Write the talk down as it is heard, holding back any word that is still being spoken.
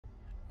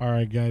All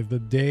right, guys, the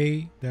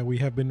day that we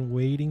have been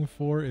waiting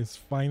for is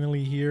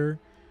finally here.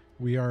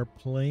 We are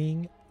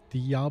playing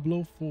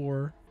Diablo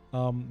 4.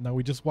 Now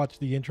we just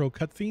watched the intro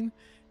cutscene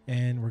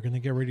and we're going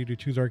to get ready to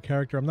choose our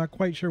character. I'm not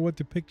quite sure what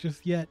to pick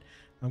just yet.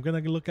 I'm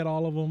going to look at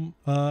all of them.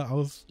 I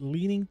was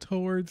leaning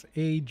towards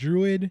a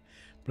druid,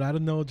 but I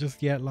don't know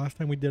just yet. Last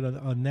time we did a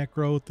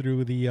necro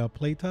through the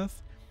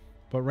playtest,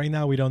 but right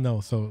now we don't know.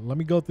 So let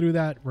me go through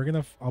that.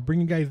 I'll bring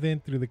you guys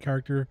in through the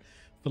character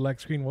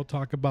select screen. We'll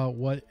talk about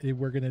what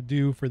we're gonna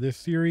do for this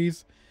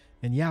series,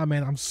 and yeah,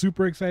 man, I'm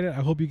super excited.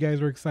 I hope you guys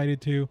are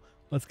excited too.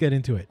 Let's get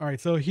into it. All right,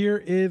 so here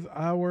is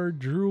our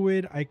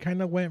druid. I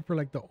kind of went for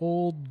like the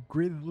old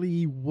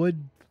grizzly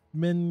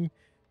woodman,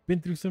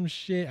 been through some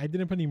shit. I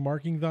didn't put any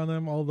markings on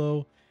them,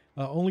 although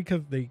only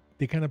because they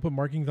kind of put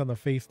markings on the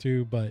face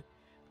too. But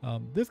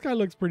this guy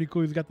looks pretty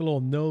cool. He's got the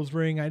little nose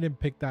ring. I didn't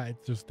pick that,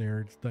 it's just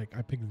there. It's like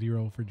I picked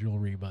 0 for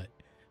jewelry, but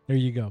there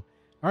you go.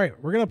 All right,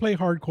 we're gonna play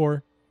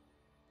hardcore.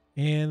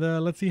 And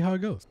let's see how it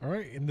goes. All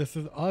right, and this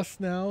is us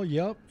now.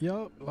 Yep.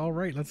 All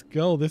right, let's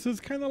go. This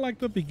is kind of like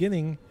the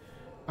beginning.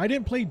 I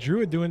didn't play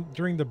druid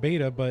during the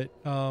beta, but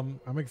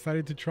I'm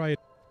excited to try it.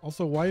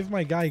 Also, why is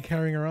my guy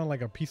carrying around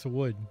like a piece of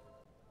wood?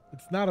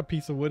 It's not a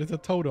piece of wood, it's a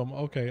totem.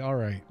 Okay, all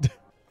right.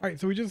 All right,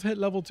 so we just hit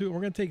level 2. We're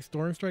gonna take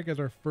Storm Strike as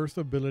our first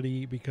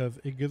ability because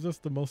it gives us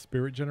the most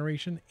spirit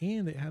generation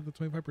and it has the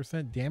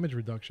 25% damage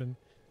reduction,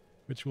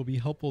 which will be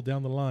helpful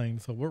down the line.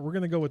 So we're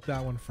gonna go with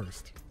that one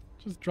first.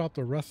 Just dropped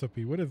a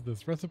recipe. What is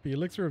this? Recipe: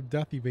 elixir of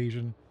death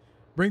evasion.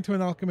 Bring to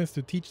an alchemist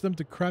to teach them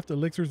to craft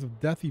elixirs of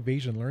death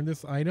evasion. Learn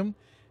this item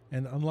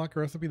and unlock a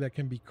recipe that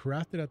can be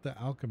crafted at the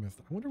alchemist.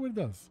 I wonder what it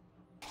does.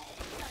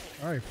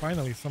 All right,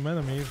 finally some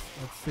enemies.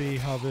 Let's see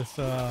how this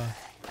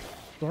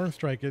Storm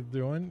Strike is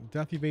doing.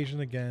 Death evasion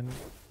again.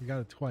 We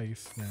got it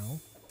twice now.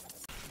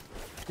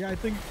 Yeah, I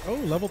think, oh,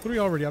 level 3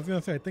 already. I was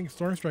gonna say, I think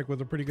Storm Strike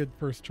was a pretty good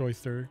first choice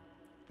there.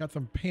 Got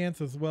some pants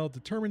as well.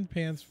 Determined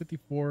pants,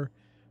 54.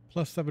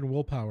 Plus 7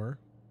 willpower.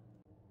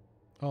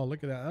 Oh,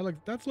 look at that.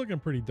 That's looking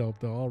pretty dope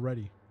though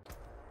already.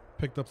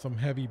 Picked up some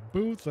heavy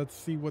boots. Let's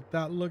see what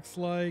that looks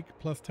like.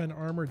 Plus 10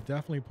 armor,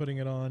 definitely putting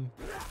it on.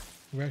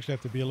 We actually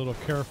have to be a little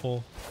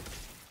careful.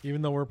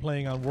 Even though we're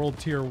playing on world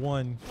tier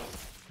 1,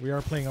 we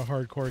are playing a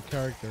hardcore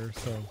character,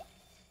 so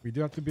we do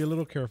have to be a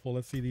little careful.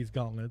 Let's see these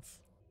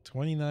gauntlets.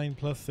 29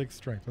 plus 6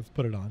 strength. Let's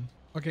put it on.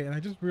 Okay, and I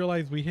just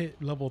realized we hit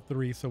level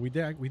 3, so we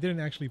didn't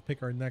actually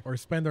pick our next or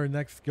spend our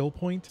next skill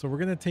point. So we're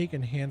gonna take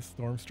Enhanced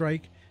Storm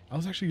Strike. I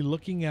was actually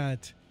looking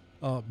at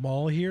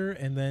Maul here,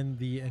 and then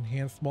the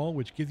Enhanced Maul,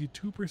 which gives you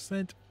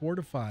 2%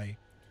 Fortify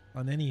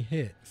on any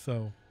hit.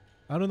 So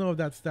I don't know if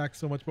that stacks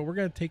so much, but we're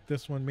gonna take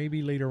this one.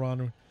 Maybe later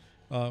on,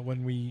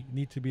 when we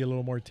need to be a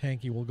little more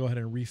tanky, we'll go ahead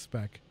and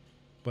respec.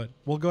 But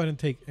we'll go ahead and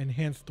take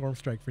Enhanced Storm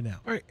Strike for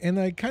now. All right, and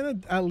I kind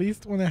of at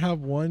least want to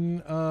have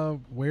one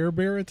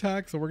werebear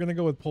attack, so we're going to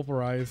go with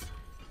Pulverize,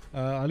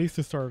 at least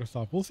to start us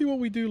off. We'll see what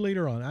we do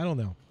later on. I don't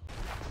know.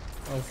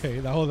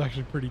 Okay, that was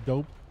actually pretty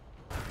dope.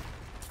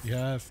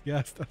 Yes,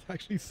 that's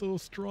actually so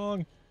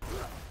strong.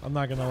 I'm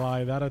not going to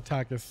lie, that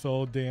attack is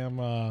so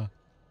damn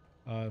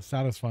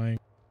satisfying.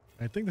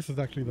 I think this is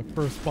actually the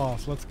first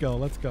boss. Let's go,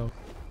 let's go.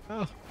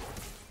 Oh.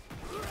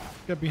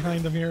 Get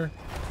behind him here.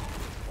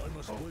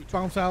 Oh,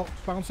 bounce out,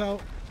 bounce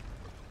out.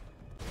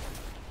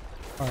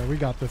 All right, we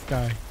got this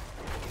guy.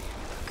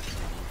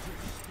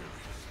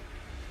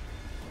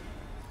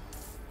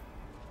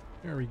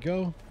 There we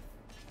go.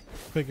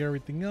 Pick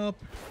everything up.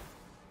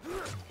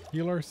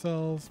 Heal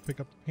ourselves. Pick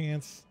up the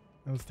pants.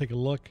 And let's take a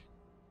look.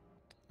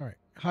 All right,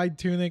 hide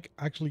tunic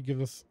actually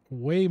gives us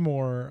way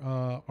more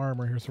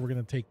armor here, so we're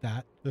gonna take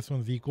that. This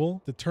one's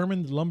equal.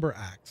 Determined lumber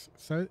axe,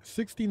 so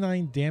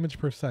 69 damage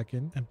per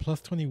second and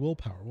plus 20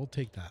 willpower. We'll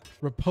take that.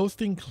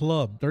 Reposting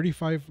club,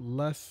 34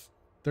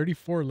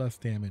 less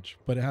damage,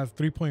 but it has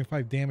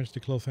 3.5 damage to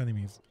close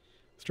enemies.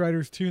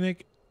 Strider's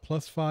tunic,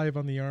 plus 5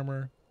 on the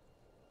armor.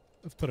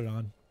 Let's put it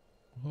on.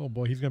 Oh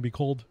boy, he's gonna be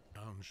cold.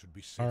 Should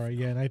be safe. All right,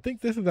 yeah, and I think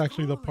this is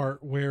actually the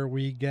part where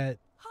we get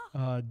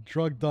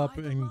drugged up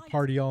and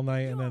party all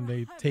night, and then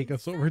they take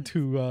us over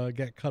to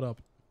get cut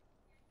up.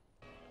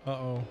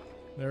 Uh-oh,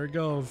 there it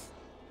goes.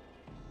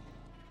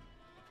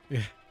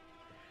 Yeah,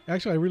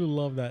 actually I really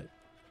love that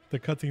the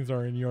cutscenes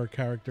are in your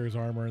character's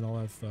armor and all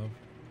that stuff.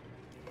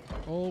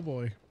 Oh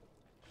boy.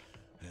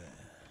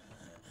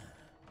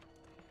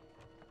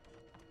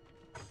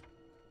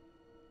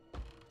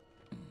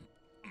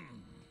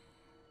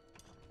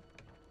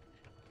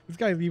 These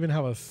guys even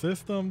have a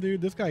system,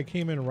 dude. This guy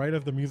came in right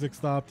as the music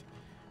stopped,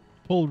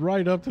 pulled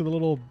right up to the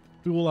little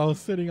stool I was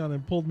sitting on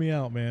and pulled me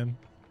out, man.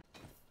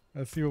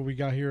 Let's see what we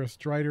got here. A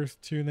Strider's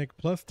tunic,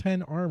 plus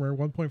 10 armor,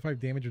 1.5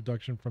 damage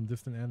reduction from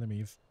distant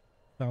enemies.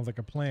 Sounds like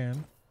a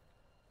plan.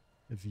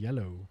 It's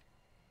yellow.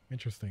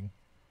 Interesting.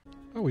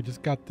 Oh, we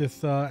just got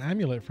this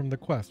amulet from the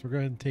quest. We're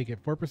going to take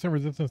it. 4%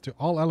 resistance to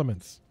all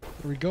elements.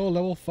 Here we go,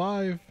 level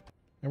 5.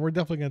 And we're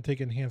definitely going to take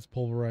Enhanced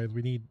Pulverize.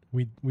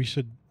 We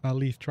should at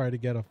least try to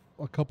get a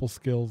couple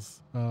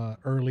skills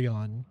early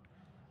on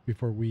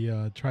before we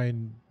try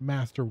and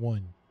master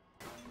one.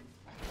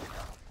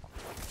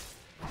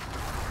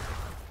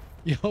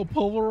 Yo,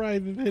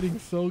 Pulverize is hitting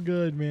so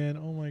good, man.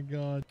 Oh my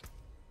god.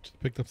 Just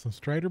picked up some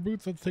Strider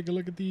boots. Let's take a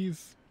look at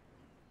these.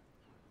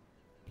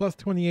 Plus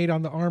 28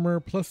 on the armor,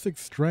 plus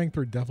 6 strength.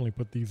 Or definitely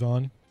put these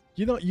on.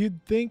 You know,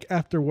 you'd think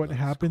after what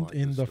happened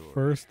in the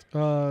first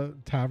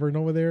tavern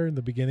over there in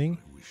the beginning,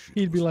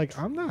 he'd be like,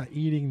 I'm not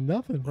eating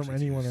nothing from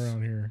anyone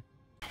around here.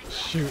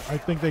 Shoot, I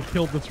think they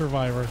killed the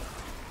survivor.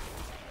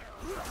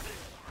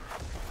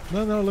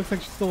 No, it looks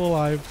like she's still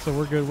alive, so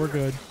we're good, we're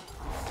good.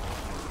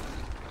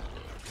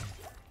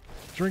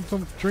 Drink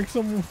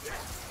some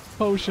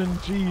potion,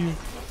 jeez.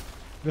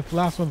 This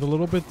last one's a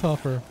little bit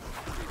tougher.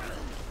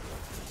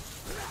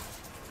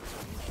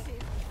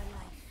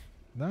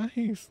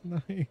 Nice,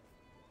 nice.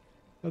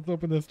 Let's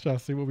open this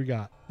chest, see what we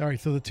got. All right,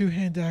 so the two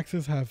hand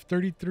axes have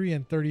 33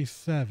 and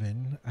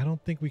 37. I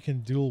don't think we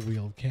can dual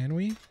wield, can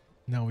we?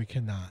 No, we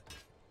cannot.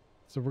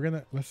 So we're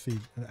gonna, let's see,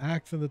 an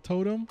axe and the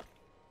totem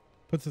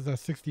puts us at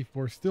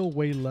 64, still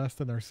way less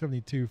than our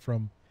 72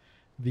 from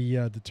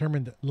the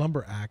determined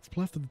lumber axe.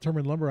 Plus the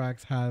determined lumber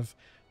axe has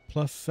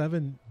plus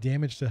 7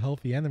 damage to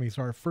healthy enemies.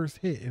 So our first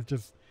hit is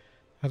just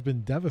has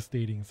been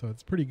devastating. So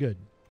it's pretty good.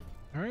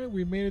 All right,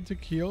 we made it to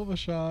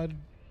Kiovashad,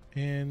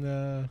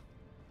 and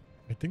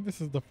I think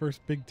this is the first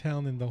big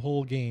town in the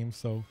whole game.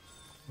 So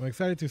I'm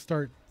excited to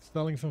start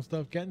selling some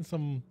stuff, getting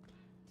some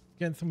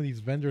of these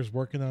vendors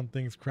working on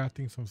things,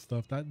 crafting some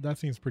stuff. That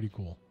seems pretty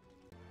cool.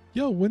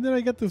 Yo, when did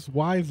I get this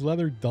wise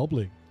leather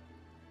doublet?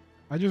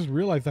 I just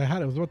realized I had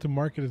it. I was about to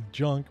mark it as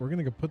junk. We're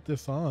gonna go put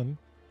this on.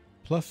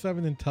 Plus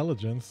 7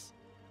 intelligence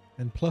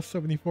and plus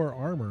 74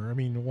 armor. I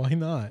mean, why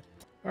not?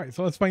 All right,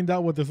 so let's find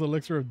out what this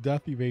elixir of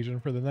death evasion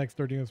for the next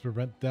 30 minutes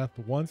prevent death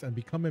once and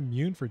become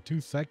immune for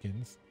 2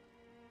 seconds.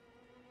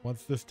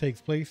 Once this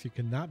takes place, you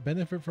cannot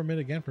benefit from it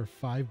again for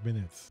 5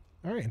 minutes.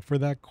 All right, and for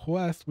that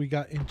quest, we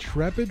got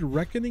Intrepid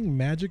Reckoning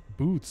Magic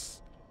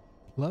Boots.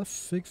 Plus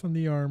 6 on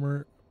the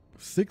armor,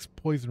 6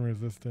 poison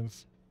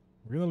resistance.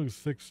 We're gonna lose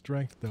 6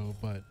 strength though,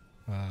 but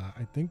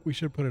I think we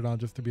should put it on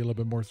just to be a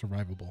little bit more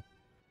survivable.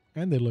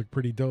 And they look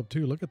pretty dope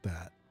too, look at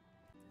that.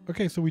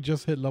 Okay, so we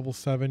just hit level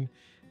 7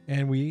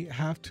 and we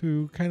have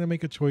to kind of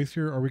make a choice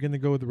here. Are we gonna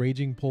go with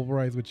Raging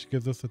Pulverize, which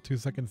gives us a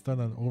 2-second stun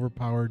on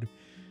overpowered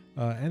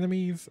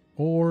enemies,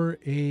 or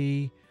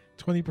a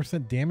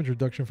 20% damage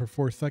reduction for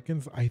 4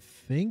 seconds? I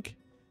think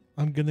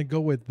I'm gonna go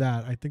with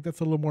that. I think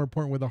that's a little more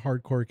important with a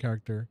hardcore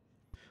character.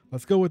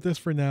 Let's go with this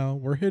for now.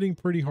 We're hitting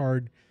pretty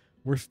hard.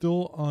 We're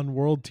still on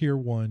world tier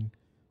 1,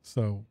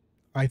 so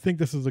I think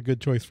this is a good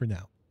choice for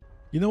now.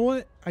 You know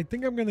what? I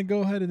think I'm gonna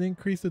go ahead and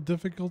increase the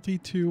difficulty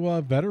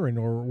to veteran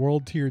or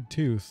world tier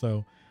 2.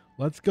 So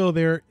let's go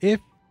there. If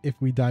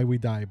we die, we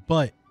die.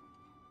 But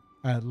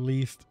at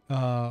least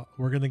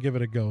we're gonna give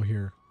it a go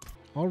here.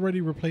 Already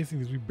replacing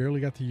these, we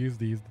barely got to use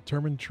these.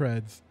 Determined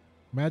treads,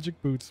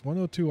 magic boots,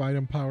 102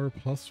 item power,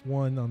 plus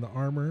 1 on the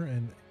armor,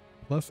 and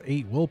plus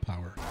 8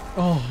 willpower.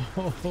 Oh,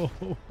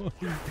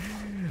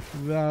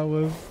 that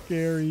was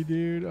scary,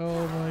 dude.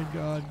 Oh my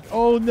god.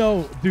 Oh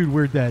no, dude,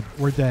 we're dead.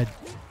 We're dead.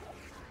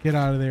 Get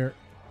out of there.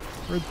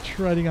 We're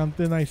treading on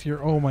thin ice here.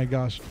 Oh my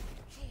gosh.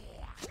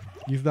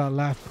 Use that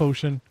last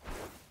potion.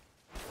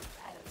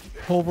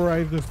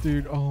 Pulverize this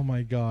dude. Oh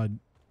my god.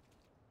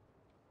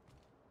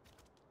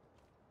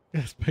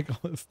 Let's pick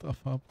all this stuff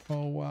up.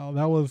 Oh wow,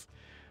 that was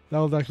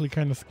actually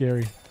kind of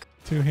scary.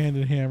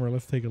 Two-handed hammer.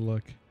 Let's take a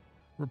look.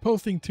 We're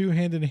posting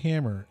two-handed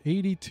hammer.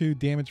 82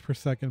 damage per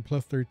second,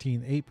 plus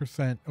 13,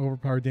 8%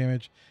 overpower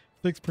damage,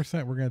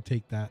 6%. We're gonna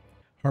take that.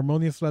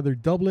 Harmonious leather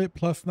doublet,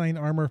 plus 9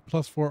 armor,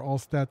 plus 4 all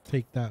stats.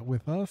 Take that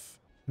with us.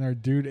 And our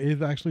dude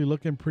is actually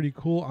looking pretty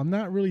cool. I'm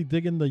not really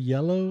digging the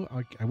yellow.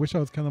 I wish I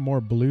was kind of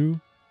more blue.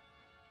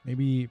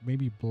 Maybe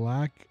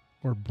black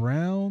or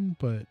brown,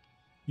 but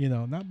you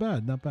know, not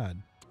bad, not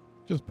bad.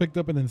 Just picked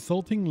up an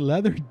insulting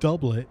leather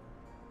doublet.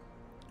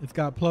 It's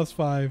got plus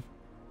 5.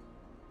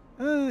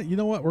 You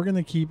know what? We're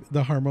gonna keep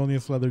the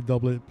harmonious leather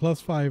doublet.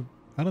 Plus 5.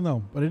 I don't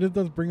know, but it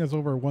does bring us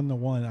over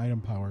 1-to-1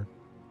 item power.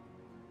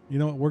 You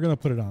know what? We're gonna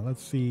put it on.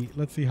 Let's see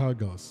how it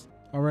goes.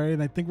 All right,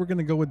 and I think we're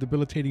gonna go with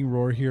debilitating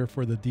roar here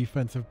for the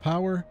defensive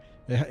power.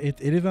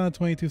 It is on a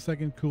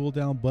 22-second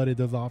cooldown, but it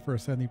does offer a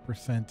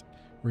 70%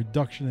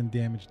 reduction in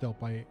damage dealt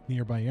by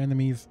nearby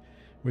enemies,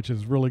 which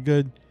is really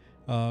good.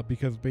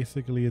 Because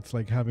basically it's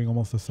like having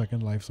almost a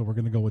second life, so we're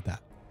gonna go with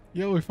that.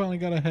 Yo, we finally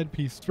got a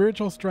headpiece.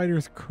 Spiritual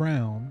Strider's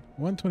Crown,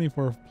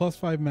 124 plus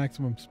 5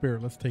 maximum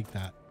spirit. Let's take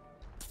that.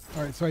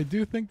 All right, so I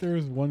do think there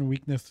is one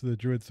weakness to the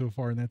druid so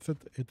far, and that's it.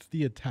 It's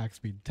the attack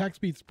speed. Attack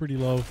speed's pretty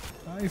low.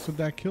 Nice, with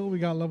that kill we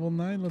got level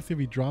 9. Let's see if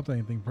he dropped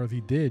anything for us.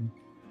 He did.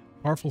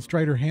 Powerful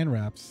Strider hand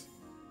wraps,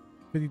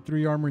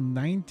 53 armor,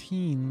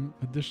 19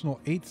 additional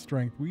 8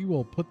 strength. We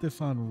will put this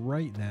on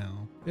right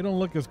now. They don't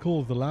look as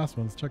cool as the last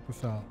ones. Check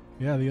this out.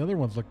 Yeah, the other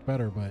ones look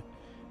better, but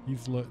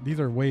these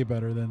are way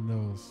better than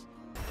those.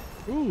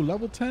 Ooh,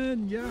 level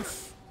 10.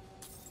 Yes.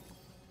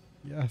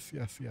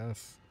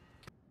 Yes.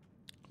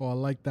 Oh, I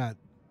like that.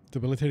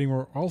 Debilitating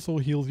roar also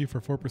heals you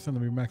for 4%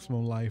 of your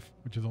maximum life,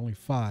 which is only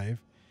 5.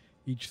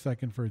 each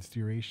second for its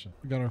duration.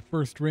 We got our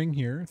first ring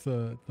here. It's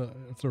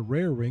a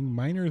rare ring.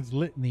 Miner's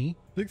Litany.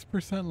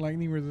 6%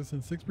 lightning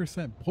resistance,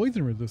 6%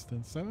 poison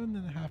resistance,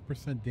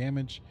 7.5%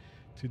 damage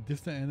to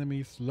distant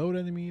enemies, slowed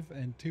enemies,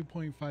 and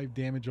 2.5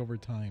 damage over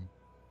time.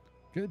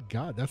 Good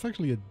God, that's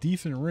actually a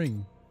decent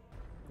ring.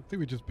 I think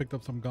we just picked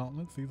up some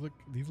gauntlets.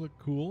 These look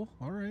cool.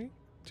 All right,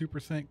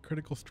 2%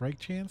 critical strike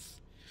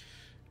chance.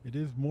 It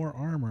is more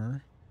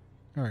armor.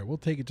 All right, we'll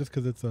take it just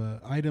because it's a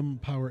item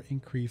power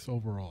increase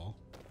overall,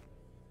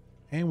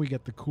 and we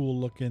get the cool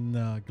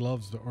looking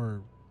gloves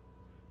or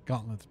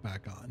gauntlets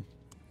back on.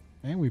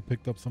 And we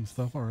picked up some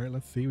stuff. All right,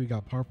 let's see. We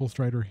got Powerful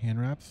Strider hand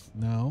wraps.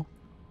 No.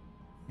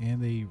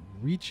 And a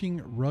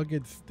Reaching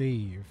Rugged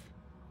Stave.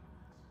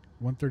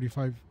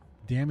 135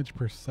 damage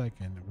per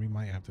second. We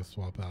might have to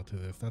swap out to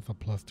this. That's a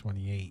plus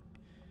 28.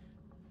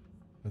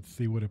 Let's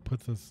see what it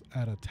puts us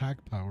at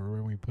attack power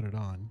when we put it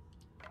on.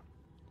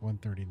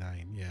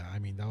 139. Yeah, I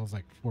mean, that was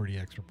like 40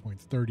 extra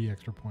points. 30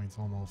 extra points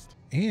almost.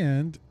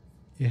 And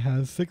it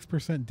has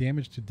 6%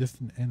 damage to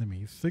distant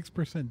enemies.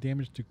 6%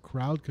 damage to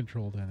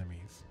crowd-controlled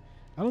enemies.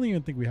 I don't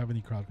even think we have any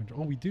crowd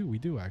control. Oh, we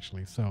do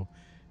actually. So,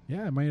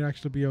 yeah, it might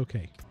actually be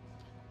okay.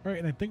 All right,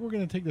 and I think we're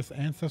going to take this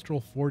Ancestral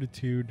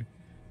Fortitude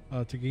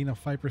to gain a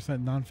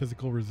 5%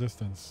 non-physical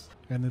resistance.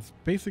 And it's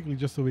basically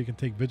just so we can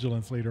take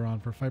Vigilance later on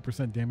for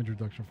 5% damage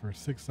reduction for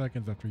 6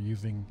 seconds after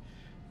using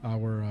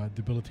our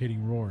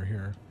Debilitating Roar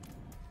here.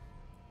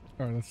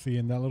 All right, let's see.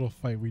 In that little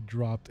fight, we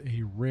dropped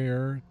a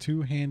rare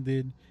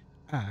two-handed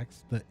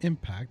axe, the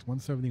Impact,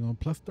 171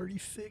 plus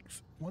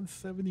 36,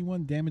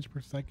 171 damage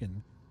per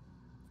second.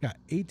 Got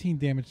 18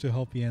 damage to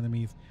healthy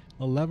enemies,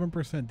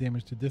 11%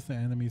 damage to distant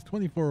enemies,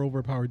 24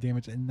 overpowered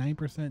damage, and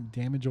 9%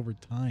 damage over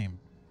time.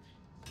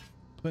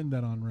 Putting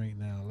that on right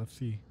now. Let's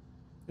see.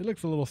 It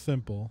looks a little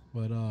simple,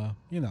 but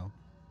you know,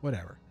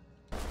 whatever.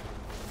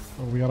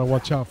 Oh, we gotta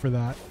watch out for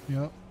that.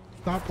 Yep.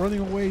 Stop running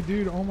away,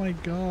 dude. Oh my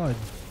god.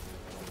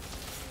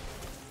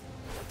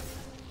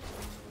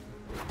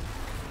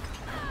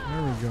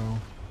 There we go.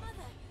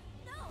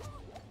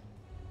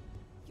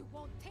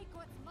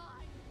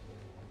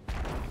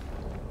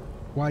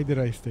 Why did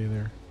I stay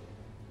there?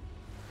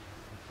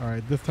 All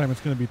right, this time it's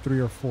going to be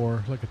 3 or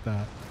 4. Look at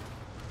that.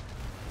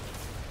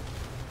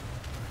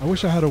 I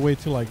wish I had a way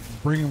to like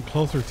bring him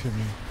closer to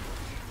me.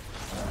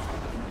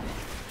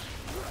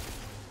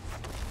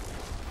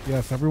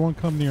 Yes, everyone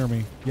come near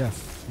me.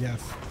 Yes,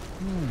 yes.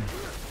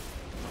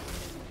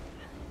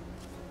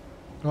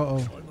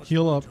 Uh-oh,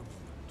 heal up.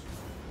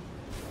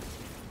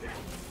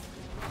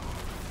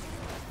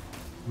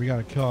 We got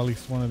to kill at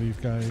least one of these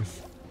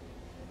guys.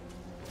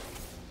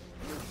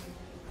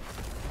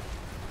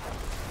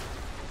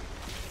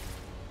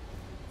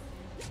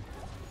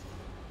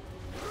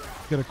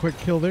 Get a quick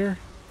kill there.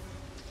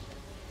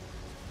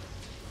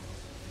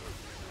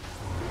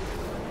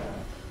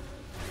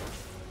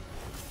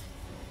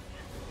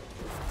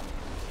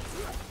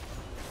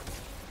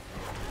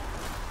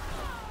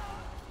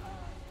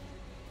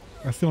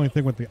 That's the only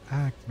thing with the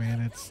axe,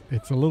 man.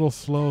 It's a little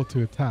slow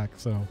to attack,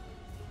 so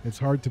it's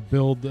hard to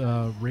build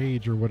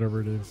rage or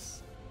whatever it is.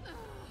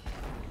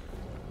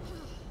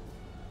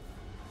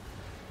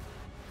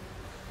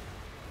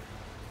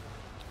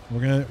 We're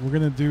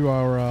gonna do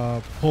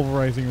our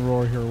pulverizing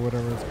roar here, or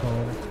whatever it's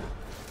called.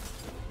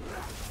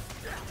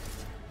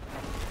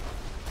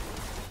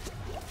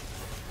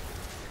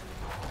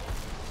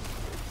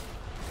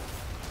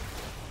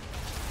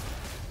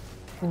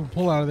 Oh,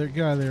 pull out of there!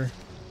 Get out of there!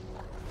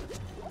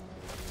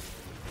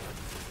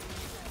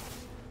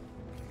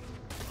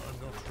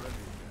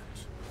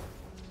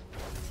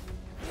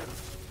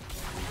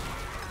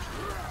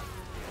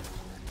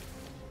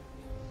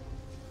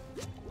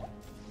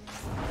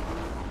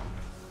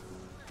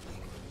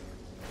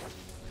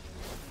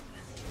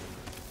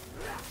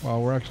 Wow,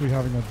 we're actually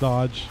having a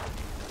dodge.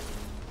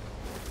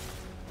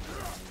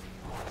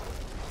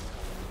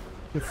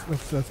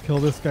 Let's kill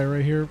this guy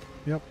right here.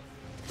 Yep.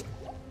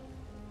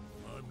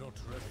 I'm not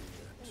ready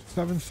yet.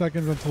 7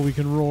 seconds until we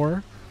can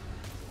roar.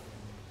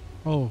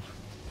 Oh,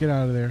 get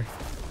out of there.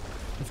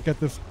 Let's get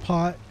this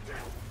pot.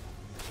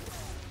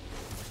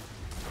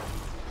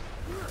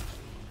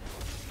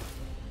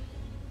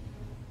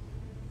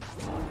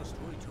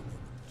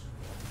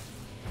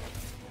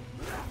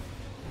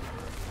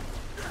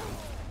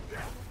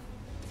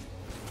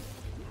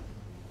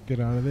 Get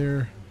out of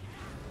there.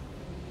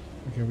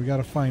 Okay, we got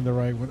to find the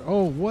right one.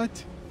 Oh,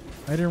 what?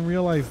 I didn't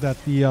realize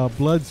that the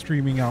blood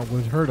streaming out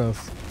would hurt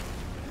us.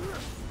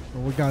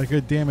 But we got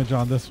good damage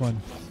on this one.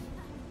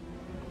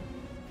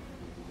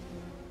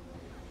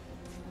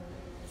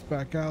 Let's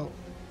back out.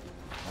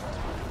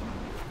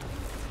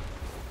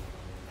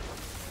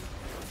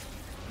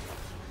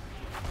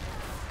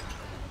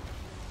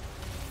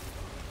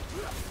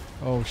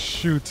 Oh,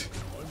 shoot.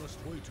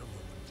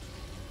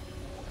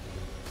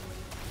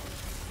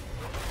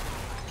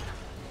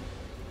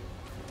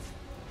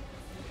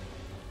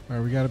 All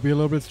right, we got to be a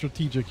little bit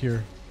strategic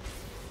here.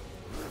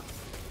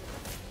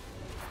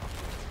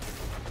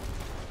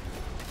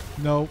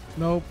 Nope,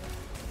 nope.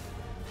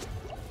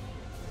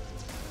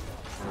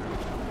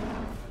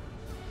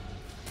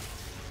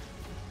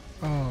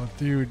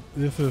 Dude,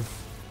 this is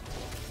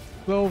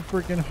so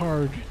freaking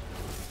hard.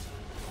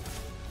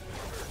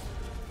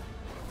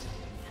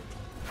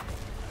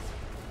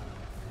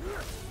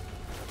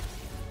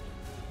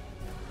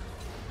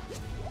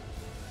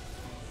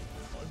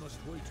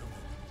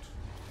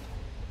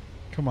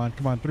 Come on,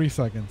 come on, 3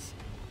 seconds.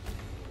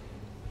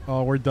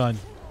 Oh, we're done.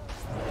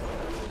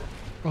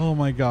 Oh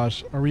my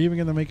gosh. Are we even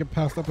going to make it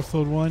past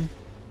episode 1?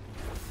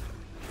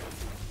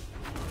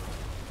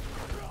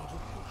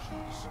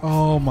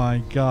 Oh my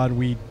god,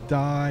 we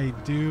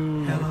died,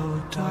 dude.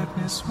 Hello,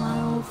 darkness, my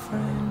old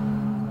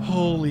friend.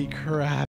 Holy crap.